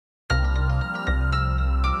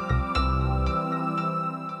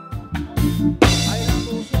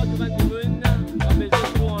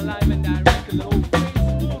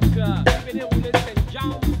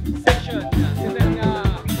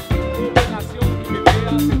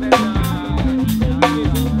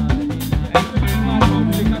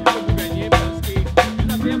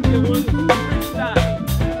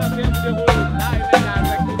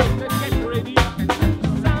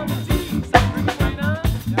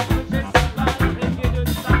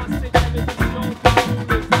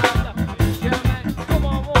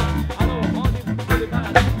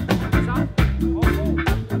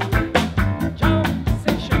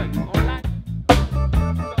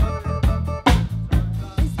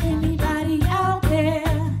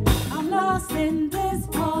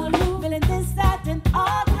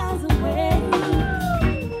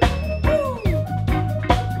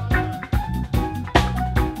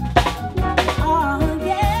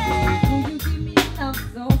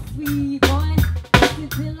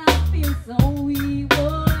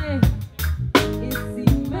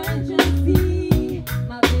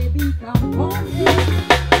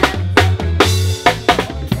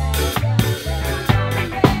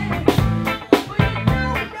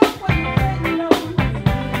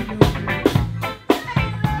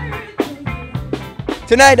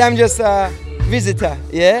tonight I'm just a visitor,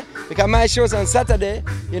 yeah? Because my show's on Saturday,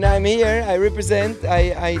 you know, I'm here, I represent,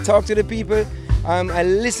 I talk to the people, I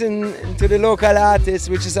listen to the local artists,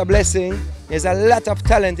 which is a blessing. There's a lot of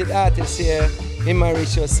talented artists here in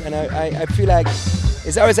Mauritius, and I feel like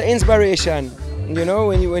it's always an inspiration, you know,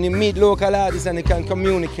 when you meet local artists and you can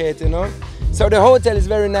communicate, you know. So the hotel is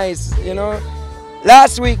very nice, you know.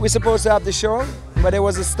 Last week we were supposed to have the show, but there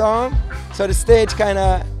was a storm, so the stage kind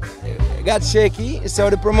of got shaky.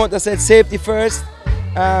 So the promoter said safety first.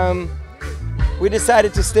 We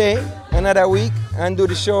decided to stay another week and do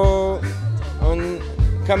the show on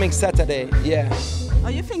coming Saturday, yeah.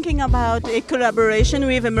 Are you thinking about a collaboration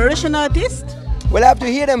with a Mauritian artist? Well, I have to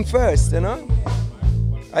hear them first, you know.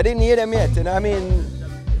 I didn't hear them yet, you know. I mean,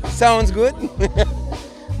 sounds good.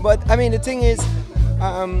 But I mean, the thing is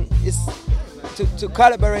to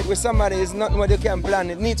collaborate with somebody is not what you can plan.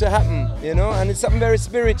 It needs to happen, you know. And it's something very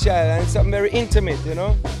spiritual and it's something very intimate, you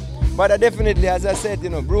know. But I definitely, as I said, you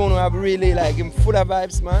know, Bruno have really like him full of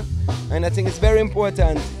vibes, man. And I think it's very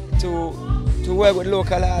important to work with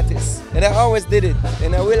local artists. And I always did it,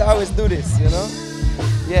 and I will always do this, you know.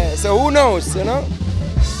 Yeah, so who knows, you know?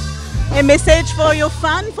 A message for your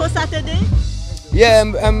fan for Saturday? Yeah,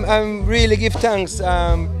 I'm really give thanks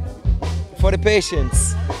for the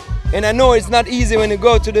patience. And I know it's not easy when you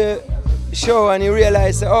go to the show and you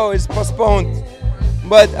realize, oh, it's postponed.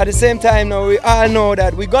 But at the same time, now we all know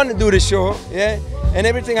that we're gonna do the show, yeah? And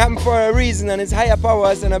everything happened for a reason, and it's higher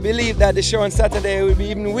powers, and I believe that the show on Saturday will be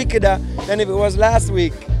even wickeder than if it was last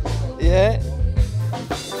week, yeah?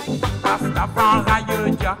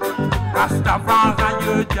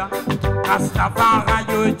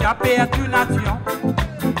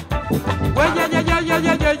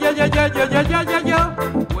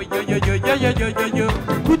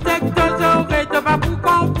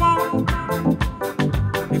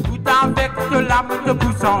 Avec de l'âme de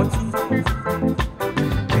vous sentir.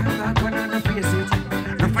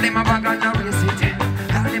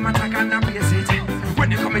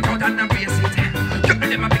 When you come out and embrace it, you know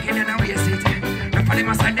them a picking and erase it. Now for them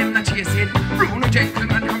a side them not chase it. Bruno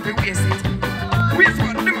gentleman come to waste it. Waste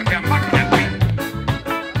one them a get back and win.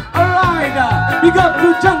 Alright, big up to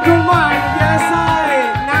Jungle Man.